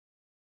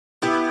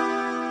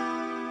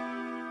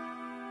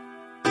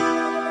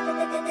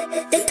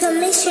The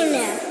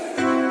commissioner.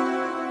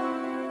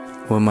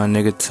 With my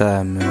nigga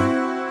Ty,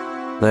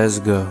 man. Let's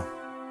go.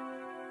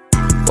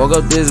 Woke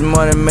up this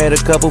morning, made a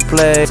couple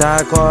plays.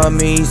 Ty called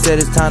me, he said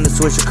it's time to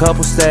switch a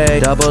couple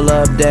stays. Double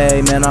up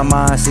day, man, I'm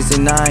on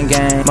 69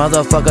 game.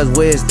 Motherfuckers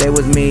wish they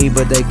was me,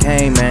 but they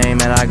came, man.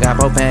 Man, I got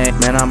propane,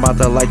 man, I'm about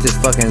to light this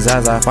fucking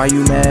Zaza. Why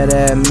you mad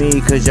at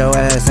me? Cause your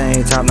ass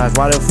ain't top notch.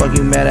 Why the fuck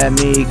you mad at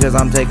me? Cause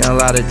I'm taking a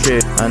lot of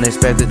trips.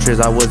 Unexpected trips,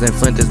 I was in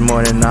Flint this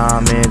morning, now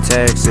I'm in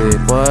Texas.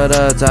 What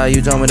up, Ty?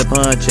 You told me to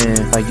punch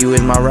in. Like you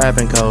is my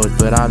rapping coach,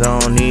 but I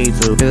don't need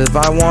to. Cause if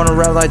I wanna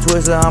rap like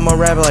Twister, I'ma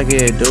rap like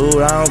it,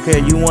 dude. I don't care,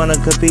 you wanna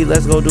compete,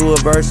 let's go do a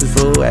versus,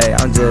 fool. Hey,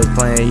 I'm just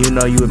playing, you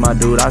know you with my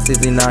dude. I'm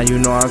 69, you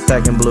know I'm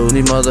stacking blue.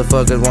 These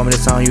motherfuckers want me to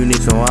sound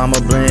unique, so I'ma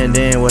blend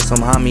in with some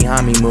homie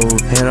move.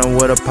 Hit him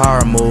with a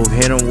power move,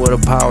 hit him with a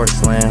power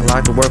slam.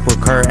 Like to work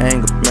with Kurt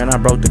Angle, man, I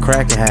broke the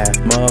crack in half.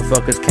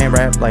 Motherfuckers can't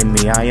rap like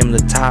me, I am the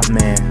top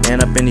man.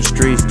 And up in these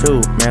streets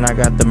too, man, I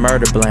got the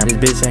murder blam. This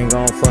bitch ain't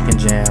gon' fucking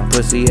jam.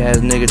 Pussy ass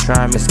nigga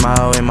try me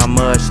smile in my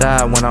mud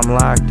shot when I'm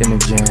locked in the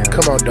jam.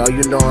 Come on, dog,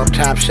 you know I'm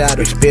top shot.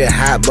 You spit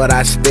hot, but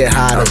I spit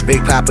hotter.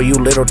 Big Papa, you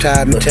little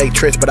Tyler. You take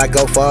tricks, but I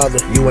go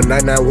farther. You a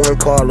 991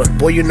 caller.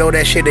 Boy, you know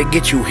that shit that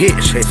get you hit.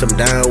 Chase them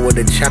down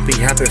with the choppy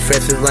hopping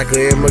fences like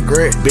an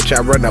immigrant. Bitch, I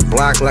run a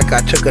block like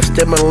I took a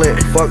stimulant.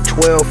 Fuck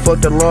 12,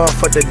 fuck the law,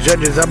 fuck the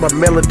judges, I'm a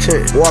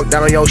militant. Walk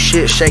down your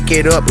shit, shake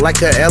it up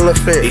like an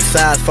elephant.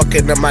 Besides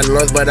fucking up my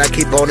lungs, but I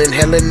keep on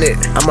inhaling it.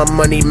 I'm a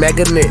money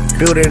magnet,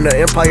 building an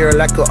empire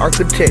like an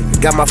architect.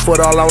 Got my foot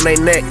all on they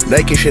neck.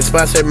 Naked shit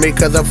sponsor me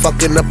cause I'm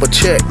fucking up a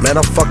check. Man,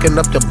 I'm fucking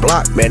up the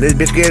block. Man, this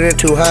bitch getting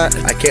too hot.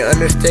 I can't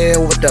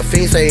understand what the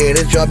fiend saying.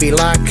 This jaw be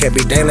locked. Can't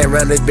be dangling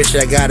around this bitch.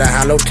 I got a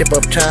hollow tip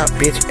up top.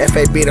 Bitch,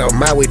 FAB on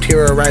my, we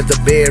terrorize the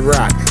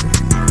bedrock.